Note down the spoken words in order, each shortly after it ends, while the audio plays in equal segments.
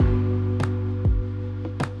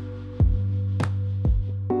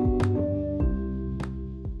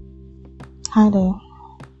Hi there,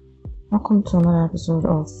 welcome to another episode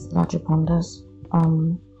of Larger Ponders.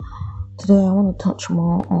 Today I want to touch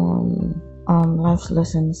more on life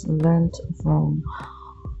lessons learned from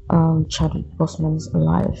Chadwick Boseman's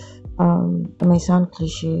life. It may sound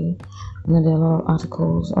cliche, there are a lot of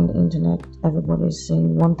articles on the internet, everybody's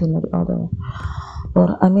saying one thing or the other,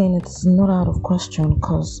 but I mean, it's not out of question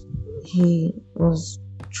because he was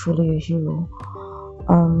truly a hero.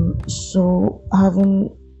 So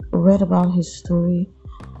having read about his story,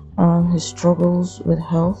 his struggles with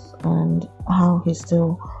health, and how he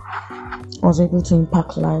still was able to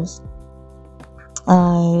impact lives,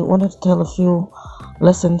 I wanted to tell a few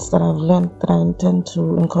lessons that I've learned that I intend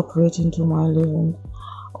to incorporate into my living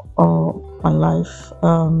or my life.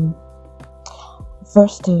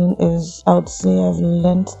 First thing is, I would say I've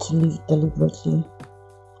learned to live deliberately.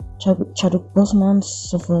 Chadwick Boseman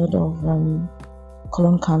suffered of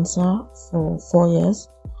colon cancer for 4 years.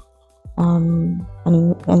 And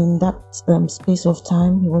in that space of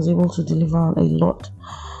time, he was able to deliver on a lot.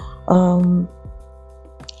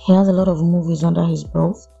 He has a lot of movies under his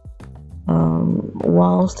belt.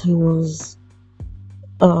 Whilst he was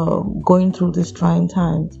going through these trying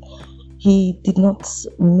times, he did not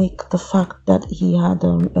make the fact that he had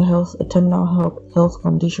a terminal health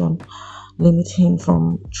condition limit him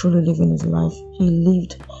from truly living his life. He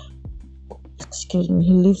lived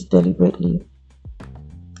deliberately.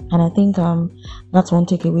 And I think that's one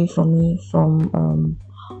takeaway from me from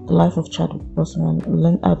the life of Chadwick Boseman.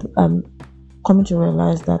 I'm coming to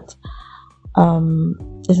realize that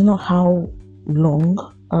it's not how long,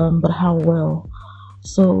 but how well.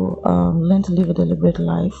 So learn to live a deliberate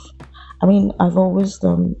life. I mean, I've always,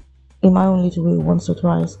 in my own little way, once or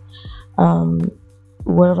twice,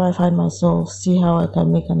 wherever I find myself, see how I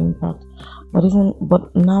can make an impact.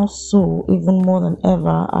 But now, so even more than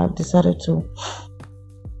ever, I've decided to.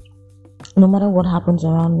 No matter what happens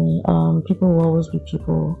around me, people will always be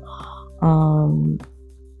people.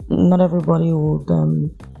 Not everybody would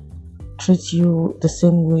treat you the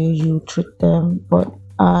same way you treat them, but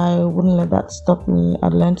I wouldn't let that stop me. I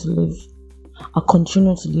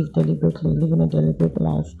continue to live deliberately, living a deliberate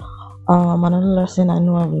life. Another lesson I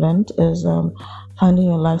know I've learned is finding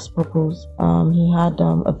your life's purpose. He had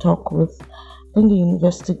a talk with, I think, the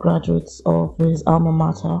university graduates of his alma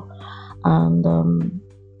mater, and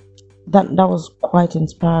that was quite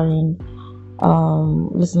inspiring.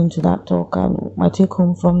 Listening to that talk, and my take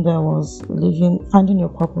home from there was finding your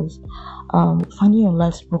purpose, finding your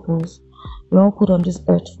life's purpose. We're all put on this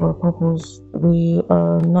earth for a purpose. We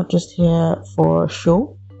are not just here for a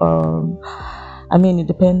show. I mean, it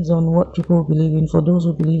depends on what people believe in. For those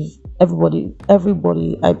who believe, everybody,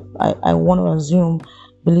 I want to assume,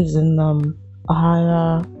 believes in a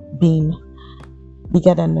higher being,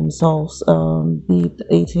 bigger than themselves, be it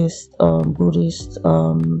atheist, Buddhist,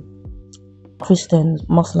 Christians,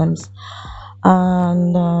 Muslims,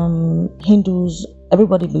 and Hindus.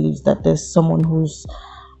 Everybody believes that there's someone who's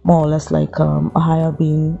more or less like a higher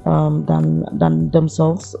being than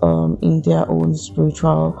themselves in their own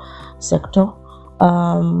spiritual sector.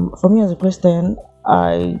 For me as a Christian,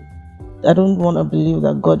 I don't want to believe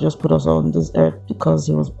that God just put us on this earth because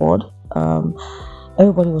he was bored.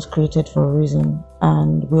 Everybody was created for a reason,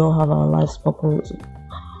 and we all have our life's purpose.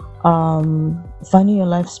 Finding your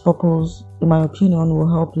life's purpose, in my opinion, will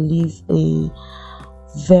help live a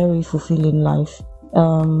very fulfilling life.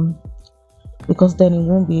 Because then it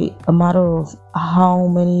won't be a matter of how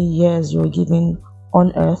many years you're given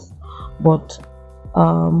on earth, but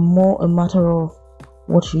more a matter of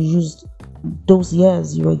what you used those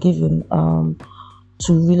years you were given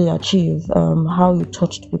to really achieve, how you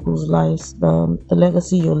touched people's lives, the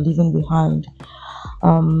legacy you're leaving behind.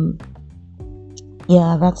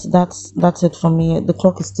 Yeah, that's it for me. The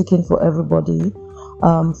clock is ticking for everybody.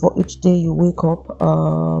 For each day you wake up,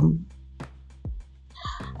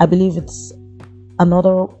 I believe it's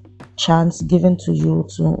another chance given to you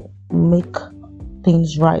to make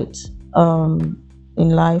things right in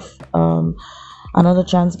life. Another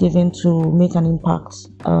chance given to make an impact.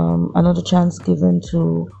 Another chance given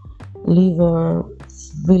to live a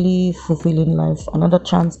really fulfilling life. Another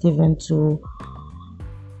chance given to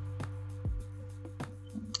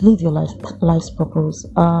live your life's purpose.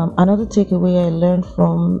 Another takeaway I learned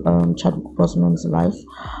from Chadwick Boseman's life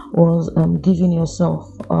was giving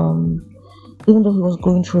yourself. Even though he was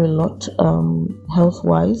going through a lot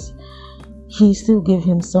health-wise, he still gave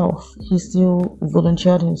himself. He still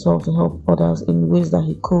volunteered himself to help others in ways that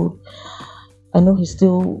he could. I know he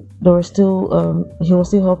was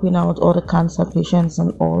still helping out other cancer patients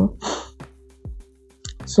and all.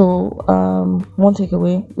 So one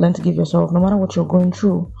takeaway: learn to give yourself, no matter what you're going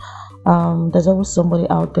through. There's always somebody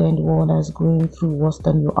out there in the world that's going through worse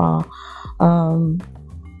than you are. Um,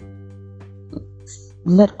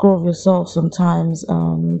 Let go of yourself sometimes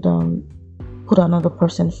and put another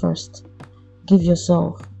person first. Give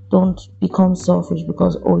yourself. Don't become selfish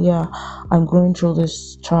because, oh yeah, I'm going through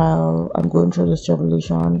this trial, I'm going through this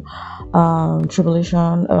tribulation.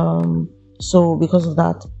 So because of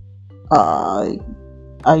that, uh,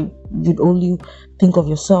 you'd only think of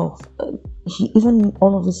yourself. He even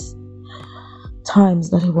all of these times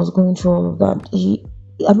that he was going through all of that, he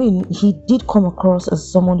did come across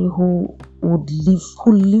as somebody who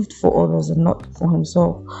lived for others and not for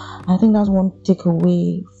himself. I think that's one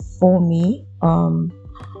takeaway for me.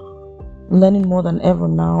 Learning more than ever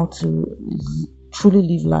now to truly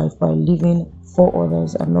live life by living for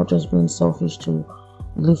others and not just being selfish to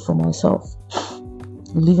live for myself.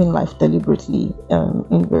 Living life deliberately,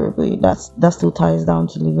 invariably, that still ties down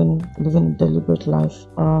to living a deliberate life.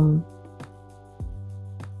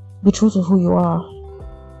 Be true to who you are.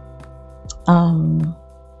 Um,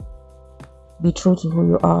 be true to who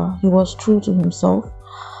you are. He was true to himself,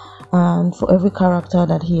 and for every character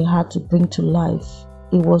that he had to bring to life,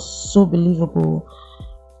 it was so believable.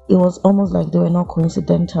 It was almost like they were not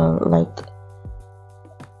coincidental. Like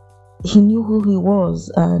he knew who he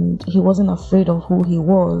was, and he wasn't afraid of who he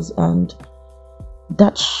was, and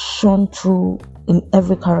that shone through in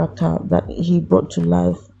every character that he brought to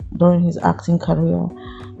life during his acting career.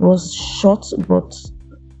 It was short, but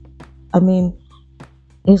I mean,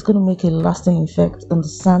 it's going to make a lasting effect in the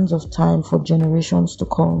sands of time for generations to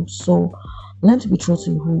come. So, learn to be true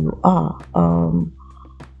to who you are.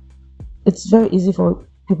 It's very easy for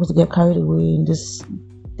people to get carried away in this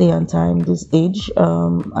day and time, this age,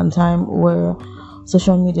 and time where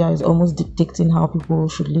social media is almost dictating how people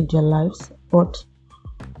should live their lives. But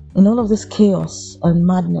in all of this chaos and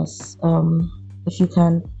madness, if you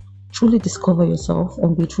can truly discover yourself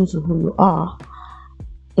and be true to who you are,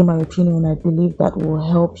 in my opinion, I believe that will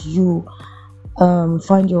help you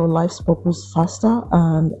find your life's purpose faster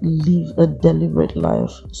and live a deliberate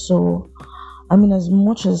life. So, I mean, as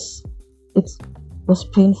much as it was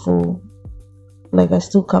painful, like I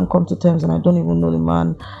still can't come to terms, and I don't even know the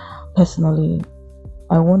man personally.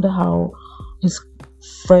 I wonder how his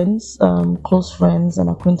friends, close friends and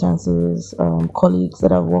acquaintances, colleagues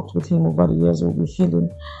that have worked with him over the years will be feeling.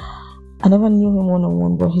 I never knew him one on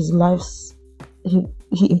one, but his life's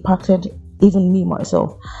he impacted even me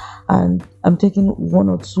myself, and I'm taking one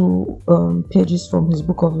or two pages from his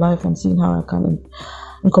book of life and seeing how I can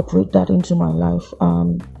incorporate that into my life.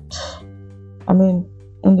 I mean,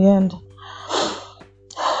 in the end,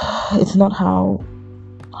 it's not how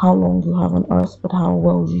long you have on earth, but how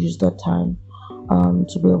well you use that time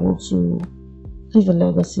to be able to leave a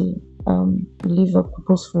legacy, live a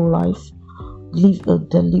purposeful life, live a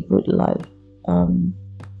deliberate life.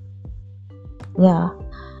 Yeah.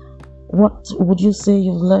 What would you say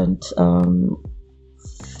you've learned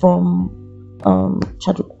from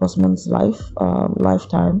Chadwick Boseman's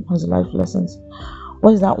lifetime, his life lessons?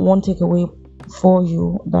 What is that one takeaway for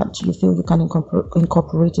you that you feel you can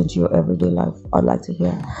incorporate into your everyday life? I'd like to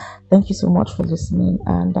hear. Thank you so much for listening,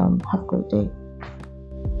 and have a great day.